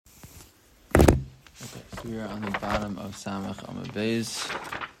Okay, so we are on the bottom of Samach Amud Beis,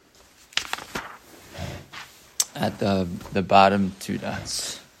 at the bottom two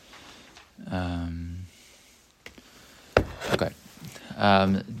dots. Okay.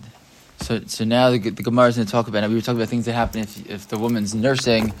 So now the Gemara is going to talk about. We were talking about things that happen if the woman's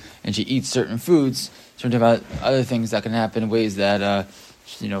nursing and she eats certain foods. So we're talking about other things that can happen, ways that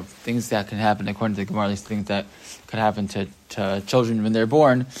things that can happen according to the Gemara. These things that could happen to children when they're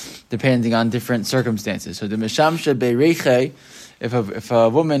born, depending on different circumstances. So the mishamsha beireche, if a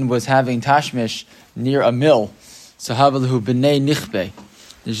woman was having tashmish near a mill, so havalahu b'nei nichbe,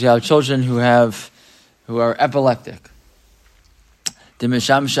 you have children who are epileptic. The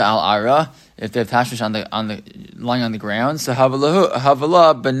mishamsha al ara, if they have tashmish on the lying on the ground, so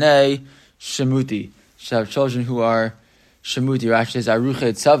havala b'nei shemuti, you have children who are shemuti, or actually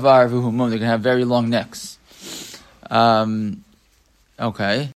aruchet tzavar v'humum, they're going to have very long necks.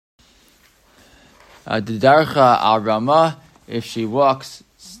 Okay. The darcha al rama, if she walks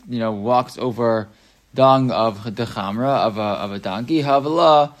over dung of the chamra of a donkey,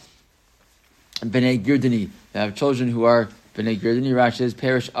 havala b'nei girdani. They have children who are b'nei girdani. Rashi says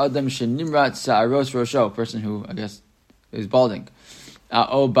perish adam shenimrat sa'aros rosho, a person who I guess is balding.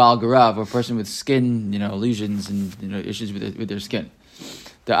 O bal garav, a person with skin lesions and issues with their skin.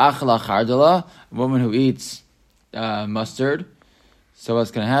 The achla chardala, a woman who eats mustard. So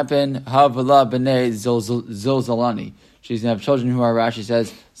what's going to happen? Havala b'nei zilzalani. She's going to have children who are, Rashi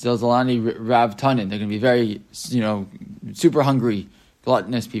says, zilzalani rav tanin. They're going to be very, super hungry,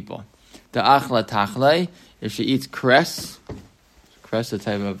 gluttonous people. The achla tachle, if she eats cress, a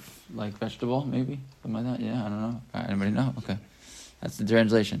type of like vegetable, maybe something like that. Yeah, I don't know. Anybody know? Okay, that's the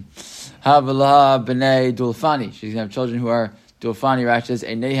translation. Havala b'nei dulfani. She's going to have children who are dulfani. Rashi says,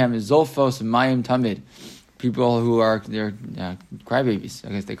 einehem zolfos mayim tamid. People who are crybabies. I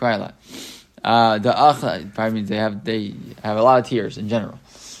guess they cry a lot. The achla probably means they have a lot of tears in general.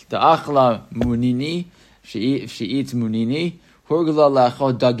 The achla munini, if she eats munini, hurgula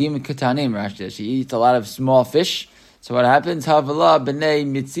lacho dagim katanim. Rashi, she eats a lot of small fish. So what happens? Havala b'nei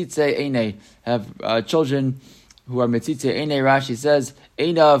mitzitze eine, have children who are mitzitze eine. Rashi says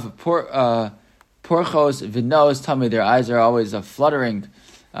einav porchos v'nos tummy. Their eyes are always fluttering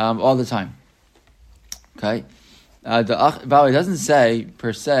all the time. Okay, the Bali doesn't say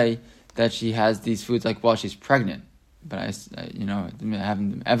per se that she has these foods like while she's pregnant, but I haven't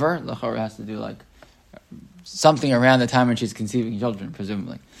them ever. L'chora has to do like something around the time when she's conceiving children,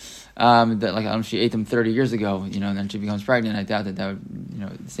 presumably. That she ate them 30 years ago, and then she becomes pregnant. I doubt that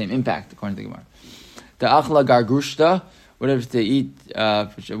would the same impact according to the Gemara. The achla gargushta. What if they eat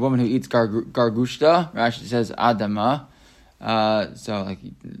a woman who eats gargushta? Rashi says adama.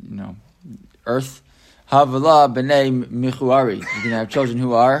 Earth. Havala b'nei michuari. You can have children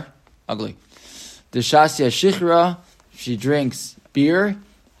who are ugly. The shasya shichra, she drinks beer.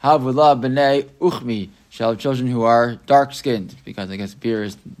 Havala b'nei uchmi. She'll have children who are dark-skinned, because I guess beer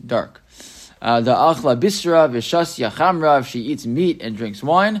is dark. The achla bisra v'shasya chamra, if she eats meat and drinks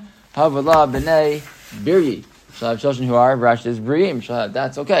wine. Havala b'nei biryi. She'll have children who are, Rashi says, briim.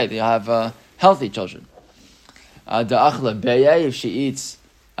 That's okay. They'll have healthy children. The achla beye, if she eats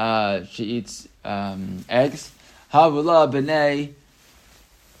eggs. Havula b'nei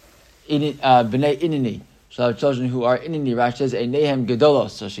inini. She'll have children who are inini. Rashi says einehem gedolos.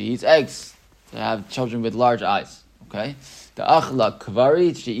 So she eats eggs. They have children with large eyes. Okay. The achla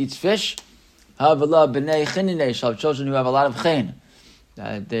kvari. She eats fish. Havula b'nei chinine. She'll have children who have a lot of chen.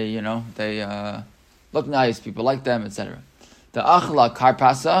 They look nice. People like them, etc. The achla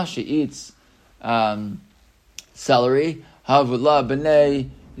karpasa. She eats celery. Havula b'nei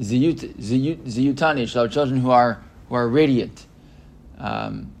ziyutani. She'll have children who are radiant.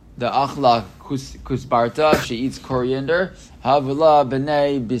 The achla kusbarta, she eats coriander. Havula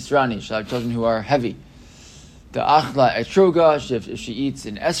b'nei bisrani. She'll have children who are heavy. The achla etroga, if she eats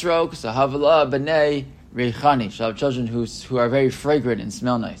an esrog. So havula b'nei reichani. She'll have children who are very fragrant and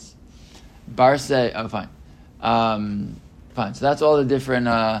smell nice. Barse, fine. Fine. So that's all the different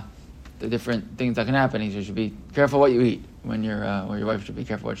things that can happen. You should be careful what you eat when your wife should be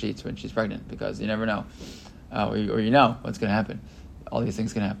careful what she eats when she's pregnant, because you never know, or you know what's going to happen. All these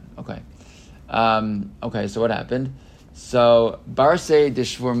things can happen. Okay. So what happened? So Barse de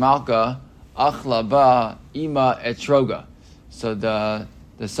Shvur Malka Achla Ba Ima Etroga. So the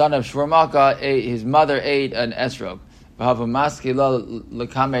son of Shvur Malka his mother ate an esrog. V'hava maskila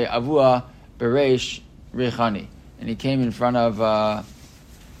lekame avua bereish rechani, and he came in front of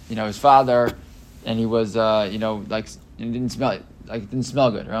his father, and he was it didn't smell it didn't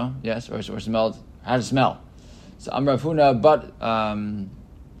smell good, right? Yes, or smelled, had a smell. So Amrav Huna, but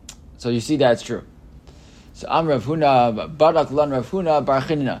so you see that's true. So Rav Huna Barak Lan Rav Huna Bar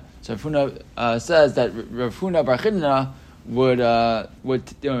Chinna. So Rav Huna says that Rav Huna Bar Chinna would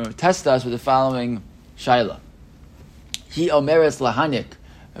test us with the following shaila. He omeres lahanik,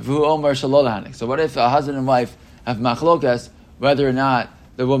 v'hu omer shalol lahanik. So what if a husband and wife have machlokas whether or not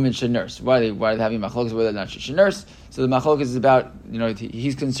the woman should nurse? Why are they having machlokas whether or not she should nurse? So the machlokas is about,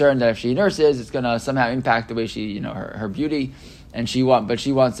 he's concerned that if she nurses, it's going to somehow impact the way she, her beauty, and but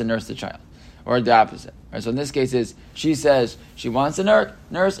she wants to nurse the child, or the opposite. Right? So in this case, she says she wants to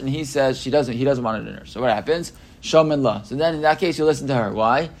nurse, and he says he doesn't want her to nurse. So what happens? Shomin la. So then in that case, you listen to her.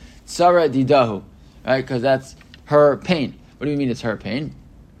 Why? Sarah didahu, right? Because that's her pain. What do you mean it's her pain?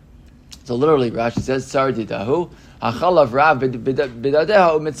 So literally, Rashi says Sarah didahu. Achalav rav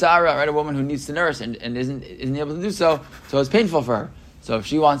bidadeha umitzara, right? A woman who needs to nurse and isn't able to do so it's painful for her. So if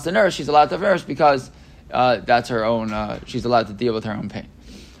she wants to nurse, she's allowed to nurse because that's her own. She's allowed to deal with her own pain.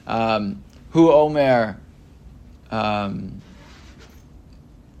 Hu omer. Hu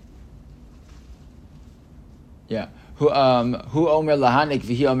omer lahanik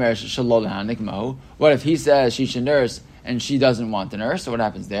v'hi omer shalol lahanik mahu. What if he says she should nurse and she doesn't want to nurse? So what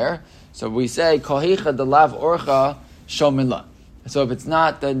happens there? So we say kohicha delav orcha shomila. So if it's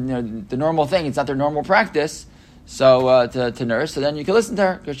not the normal thing, it's not their normal practice. So to nurse, so then you can listen to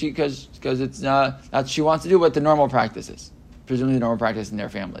her because it's that she wants to do what the normal practice is, presumably the normal practice in their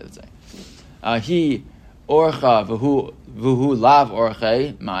family. Let's say he orcha v'hu lav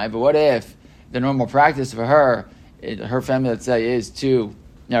orche mai. But what if the normal practice for her family, let's say, is to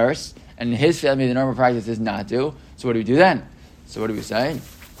nurse, and his family, the normal practice is not to? So what do we do then? So what do we say?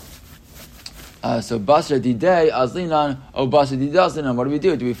 So basar didei azlinan o basar didazlinan. What do we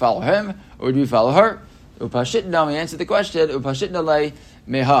do? Do we follow him or do we follow her? Upashitna. We answer the question. Upashitna le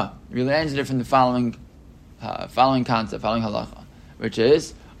meha. We really answered it from the following concept, following halacha, which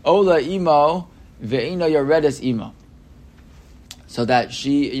is ola imo ve'ino yoredes imo. So that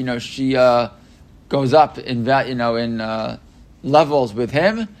she goes up in levels with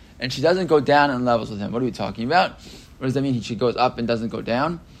him, and she doesn't go down in levels with him. What are we talking about? What does that mean? She goes up and doesn't go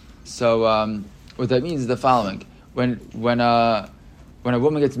down. So what that means is the following: when a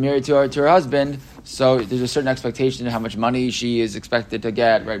woman gets married to her husband, so there's a certain expectation of how much money she is expected to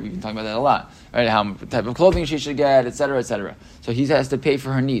get. Right? We've been talking about that a lot. Right? What type of clothing she should get, etc., etc. So he has to pay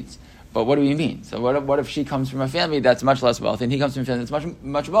for her needs. But what do we mean? So what if she comes from a family that's much less wealthy, and he comes from a family that's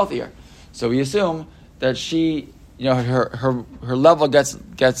much wealthier? So we assume that she, her level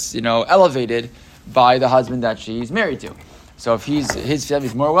gets elevated by the husband that she's married to. So if his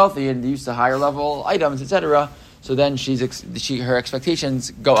family's more wealthy and used to higher level items, etc., so then her expectations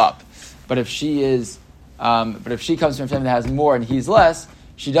go up. But if she comes from a family that has more and he's less,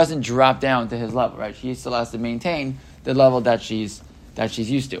 she doesn't drop down to his level, right? She still has to maintain the level that she's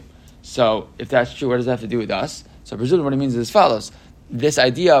used to. So if that's true, what does that have to do with us? So presumably what it means is as follows: this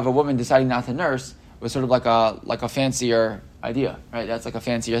idea of a woman deciding not to nurse was sort of like a fancier idea, right? That's like a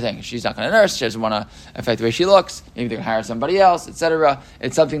fancier thing. She's not going to nurse. She doesn't want to affect the way she looks. Maybe they can hire somebody else, etc.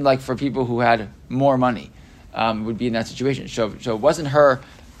 It's something like for people who had more money would be in that situation. So it wasn't her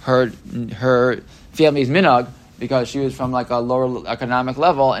family's minhag because she was from like a lower economic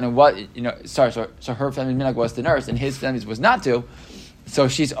level, and so her family's minhag was to nurse, and his family's was not to. So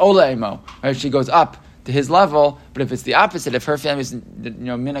she's ola emo, right? She goes up to his level. But if it's the opposite, if her family's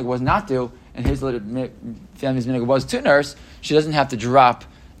minhag was not to, and his family's minhag was to nurse, she doesn't have to drop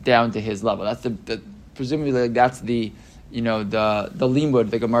down to his level. That's presumably that's the limud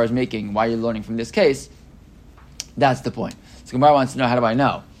the Gemara is making. Why you're learning from this case? That's the point. So Gemara wants to know, how do I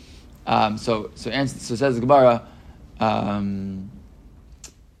know? So says the Gemara.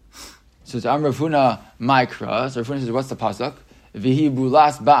 So it's Rav Huna Maikra. So Rav Huna says, what's the pasuk? Vihi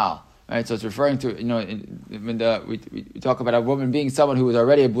bulas baal. Right, so it's referring to when we talk about a woman being someone who was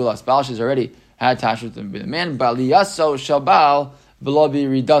already a bulas baal, she's already had tashut with a man. Baliyaso shabal v'lo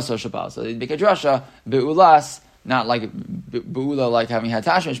biridaso shabal. So they make a drasha beulas, not like beula like having had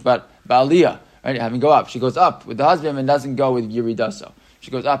tashmish, but baliyah, right, having go up. She goes up with the husband and doesn't go with yiridaso.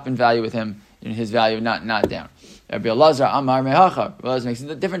 She goes up in value with him, in his value, not down. Rabbi Elazar Amar Mehacha. Rabbi Elazar makes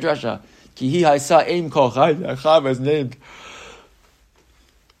a different drasha. Ki hi haisa aim kol chai. Chava is named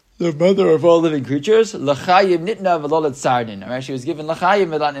the mother of all living creatures. L'chayim nitna v'lo l'tzardin. Right, she was given l'chayim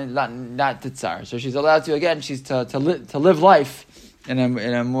not t'tzar. So she's allowed to, again, she's to live life in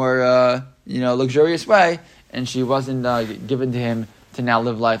a more luxurious way, and she wasn't given to him to now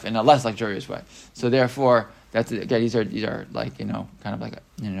live life in a less luxurious way. So therefore, that's again, these are like kind of like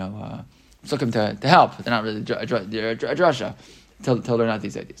looking to help. They're not really a drasha to learn out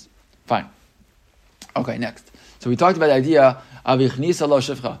these ideas. Fine. Okay, next. So we talked about the idea Avichnisa lo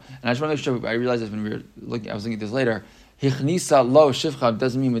shivcha. And I just want to make sure, I realized this when I was looking at this later. Hichnisa lo shivcha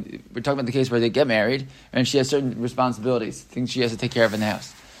doesn't mean, we're talking about the case where they get married, and she has certain responsibilities, things she has to take care of in the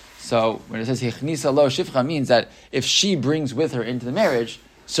house. So when it says hichnisa lo shivcha, means that if she brings with her into the marriage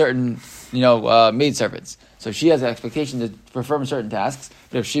certain, maidservants. So she has an expectation to perform certain tasks,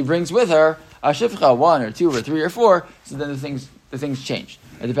 but if she brings with her a shivcha, 1 or 2 or 3 or 4, so then the things change,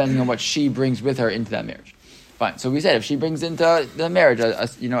 depending on what she brings with her into that marriage. Fine. So we said if she brings into the marriage a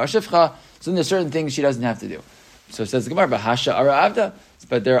shivcha, so then there's certain things she doesn't have to do. So it says the Gemara, Bahasha Ara Avda.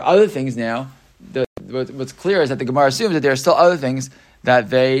 But there are other things now. What's clear is that the Gemara assumes that there are still other things that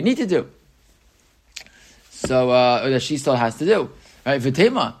they need to do. So or that she still has to do. Right?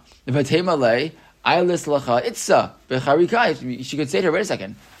 V'tema lei ailis lacha itza becharikai. She could say to her, wait a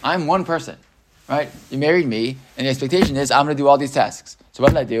second, I'm one person. Right? You married me, and the expectation is I'm going to do all these tasks. So what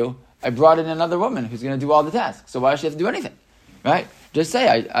did I do? I brought in another woman who's going to do all the tasks. So why does she have to do anything? Right? Just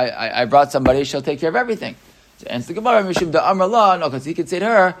say, I brought somebody, she'll take care of everything. So answer the Gemara, Mishim da Amar La, no, because he could say to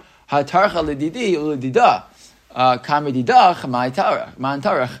her, Hatarcha lididi ulidida, kamidida man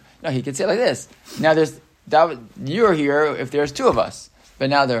tarach. No, he could say like this. Now you're here if there's 2 of us,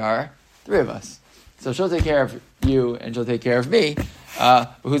 but now there are 3 of us. So she'll take care of you, and she'll take care of me.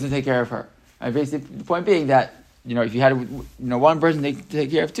 But who's going to take care of her? Right? Basically, the point being that, if you had one person to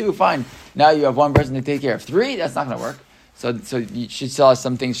take care of 2, fine. Now you have one person to take care of 3. That's not going to work. So she still has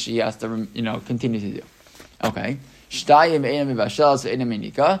some things she has to continue to do. Okay.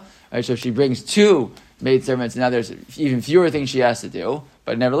 Right, so she brings 2 maidservants, and now there's even fewer things she has to do.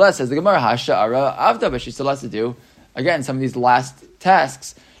 But nevertheless, says the Gemara, Hasha Ara Avda, but she still has to do again some of these last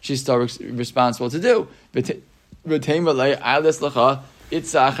tasks. She's still responsible to do. It's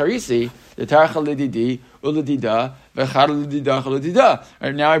acharisi, the tarcha lididi, uladida, v'chad lidida, chaludida.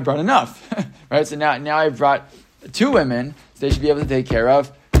 Right, now I brought enough. Right, so now I brought 2 women, so they should be able to take care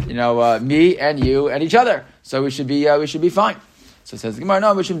of, me and you and each other. So we should be fine. So it says the Gemara,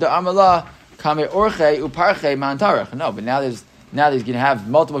 no, mishum da amala kame orche uparche mantarach. No, but now there's going to have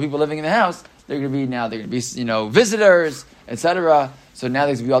multiple people living in the house. They're going to be visitors, etc. So now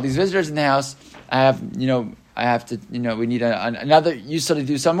there's going to be all these visitors in the house. I have to, we need another, you still to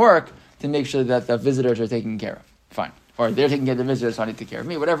do some work to make sure that the visitors are taken care of. Fine. Or they're taking care of the visitors, so I need to take care of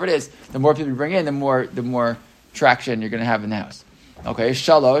me. Whatever it is, the more people you bring in, the more traction you're going to have in the house. Okay,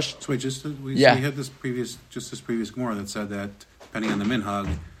 shalosh. So wait, we had this previous Gemara that said that, depending on the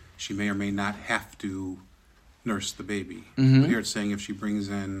minhag, she may or may not have to nurse the baby. Mm-hmm. But here it's saying if she brings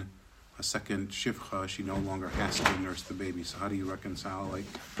in a second shivcha, she no longer has to nurse the baby. So how do you reconcile,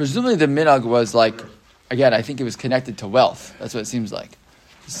 Presumably the minhag was again, I think it was connected to wealth. That's what it seems like.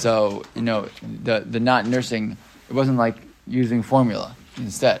 So, the not nursing, it wasn't like using formula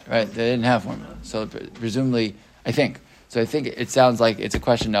instead, right? They didn't have formula. So presumably, I think it sounds like it's a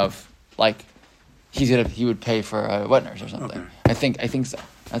question of he would pay for a wet nurse or something. Okay. I think so.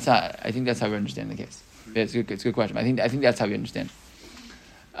 I think that's how we understand the case. It's a good question. I think that's how we understand.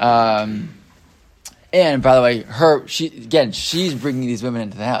 And by the way, she's bringing these women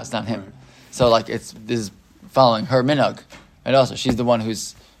into the house, not him. Right. So this is following her minhag, and also she's the one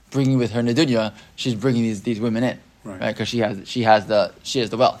who's bringing with her nedunya. She's bringing these women in, right? Because she has the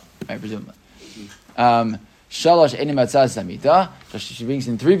wealth, right? Presumably. Shalosh eni matzah samita. So she brings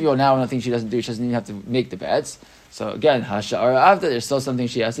in 3 people now. One thing she doesn't do, she doesn't even have to make the beds. So again, hasha'ara avda. There's still something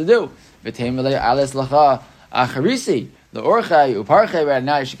she has to do. V'teim malei alas lacha acharisi the orchai uparchai. Right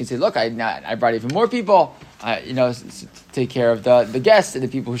now she can say, look, I brought even more people. Take care of the guests and the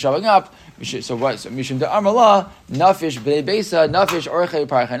people who are showing up. So what? So mishum de amala nafish b'nei beisa nafish orchei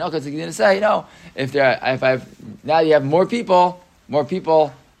parchai. No, because they're going to say, if now you have more people, more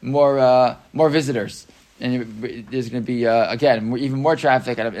visitors, and there's going to be even more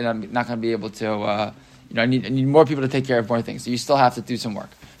traffic, and I'm not going to be able to. I need more people to take care of more things. So you still have to do some work.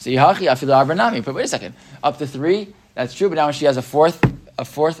 So yihachi afilu arba'nami. But wait a second, up to 3, that's true. But now when she has a fourth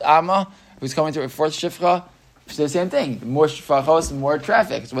amma who's coming through a 4th shifcha. So the same thing, more shfachos, more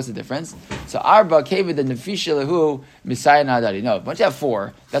traffic. So what's the difference? So arba kevid the nefisha lehu misayah nadari. No, once you have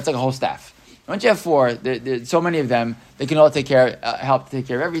 4, that's like a whole staff. Once you have 4, there's so many of them, they can all help take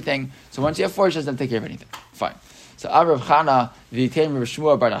care of everything. So once you have 4, she doesn't take care of anything. Fine. So Rav Chana v'yitem Rav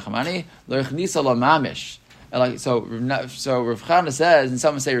Shmuel bar Nachmani lo yichnisa lo mamish. So Rav Chana says, and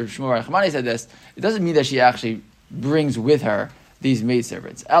someone say Rav Shmuel bar Nachmani said this. It doesn't mean that she actually brings with her these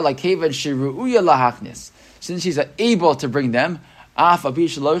maidservants. Ela kevad shiruuya lahachnis. Since she's able to bring them, right,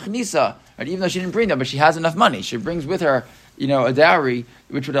 even though she didn't bring them, but she has enough money. She brings with her, a dowry,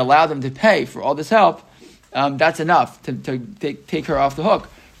 which would allow them to pay for all this help. That's enough to take her off the hook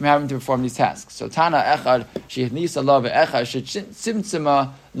from having to perform these tasks. So Tana Echad Shechnisa La ve'Echad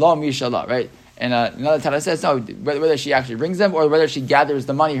Shechimtzima La Mishala, right? And another Tana says no, whether she actually brings them or whether she gathers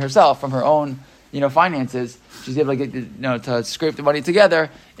the money herself from her own, finances, she's able to get to scrape the money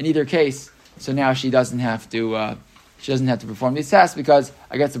together. In either case, so now she doesn't have to perform these tasks because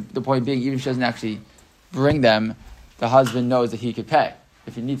I guess the point being, even if she doesn't actually bring them, the husband knows that he could pay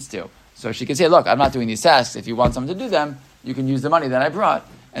if he needs to. So she can say, look, I'm not doing these tasks. If you want someone to do them, you can use the money that I brought,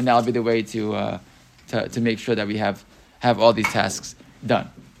 and that'll be the way to make sure that we have all these tasks done.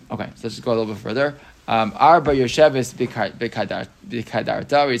 Okay, so let's just go a little bit further. Arba Yoshevis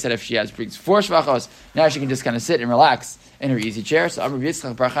Bikadarta, where he said if she brings 4 shvachos, now she can just kind of sit and relax in her easy chair. So Amar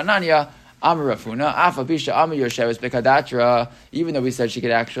Yitzchak Bar Chananya, Amar Rafuna, Afa Bisha Amar Yoshevis Bikadatra, even though we said she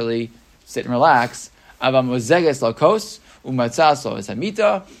could actually sit and relax, Avam Mozeges Lakos, Umatzaslo is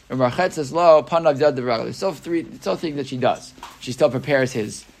Hamita, Umarchetzes Lo, Panav Yad the Ragli. Still three things that she does. She still prepares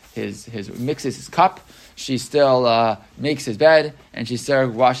his mixes his cup. She still makes his bed, and she still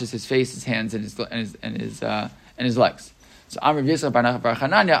washes his face, his hands, and his legs. So Amr Yisrael Bar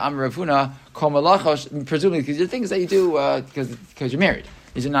Chananya, Amr Ravuna, Kol Malachos, presumably because these are things that you do because you're married.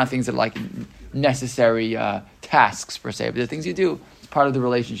 These are not things that are like necessary tasks per se, but they're things you do as part of the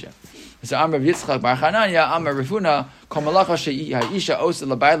relationship. So Amr Yitzchak Bar Chananya, Amr Ravuna, Kol Malachos She'isha Osa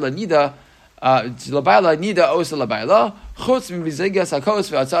Labayla Nida. Labayla nida osa labayla chutz mibizigas hakos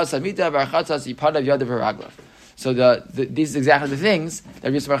ve'atzas hamita v'archatzas ipadav yadav v'raglov. So these are exactly the things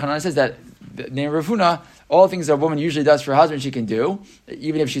that Yisrael Bar Chananya says that the name Rafuna, all things that a woman usually does for her husband she can do,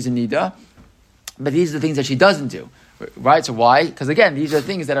 even if she's a nida. But these are the things that she doesn't do, right? So why? Because again, these are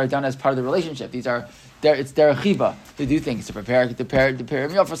things that are done as part of the relationship. It's their chiba to do things, to prepare a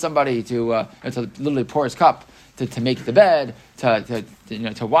meal for somebody, to literally pour his cup, to make the bed, to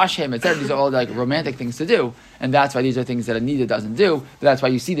wash him, etc. These are all like romantic things to do, and that's why these are things that a nida doesn't do. But that's why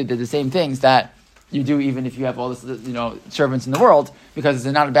you see that they're the same things that you do, even if you have all this, servants in the world, because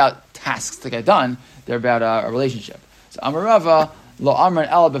they're not about tasks to get done; they're about a relationship. So Amarava lo amran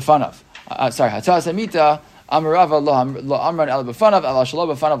ela b'fanav. Hatzas amita. Amarava lo amran ela b'fanav ela shalo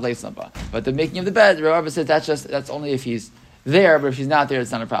b'fanav leislamba. But the making of the bed, Rava says that's only if he's there. But if she's not there,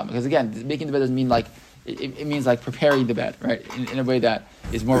 it's not a problem. Because again, making the bed doesn't mean like. It means like preparing the bed, right? In a way that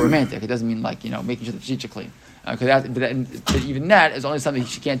is more romantic. It doesn't mean like making sure the sheets are clean. But even that is only something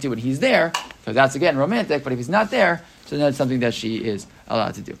she can't do when he's there, because that's again romantic. But if he's not there, so then it's something that she is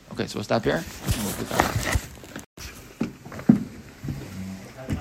allowed to do. Okay, so we'll stop here and we'll pick up.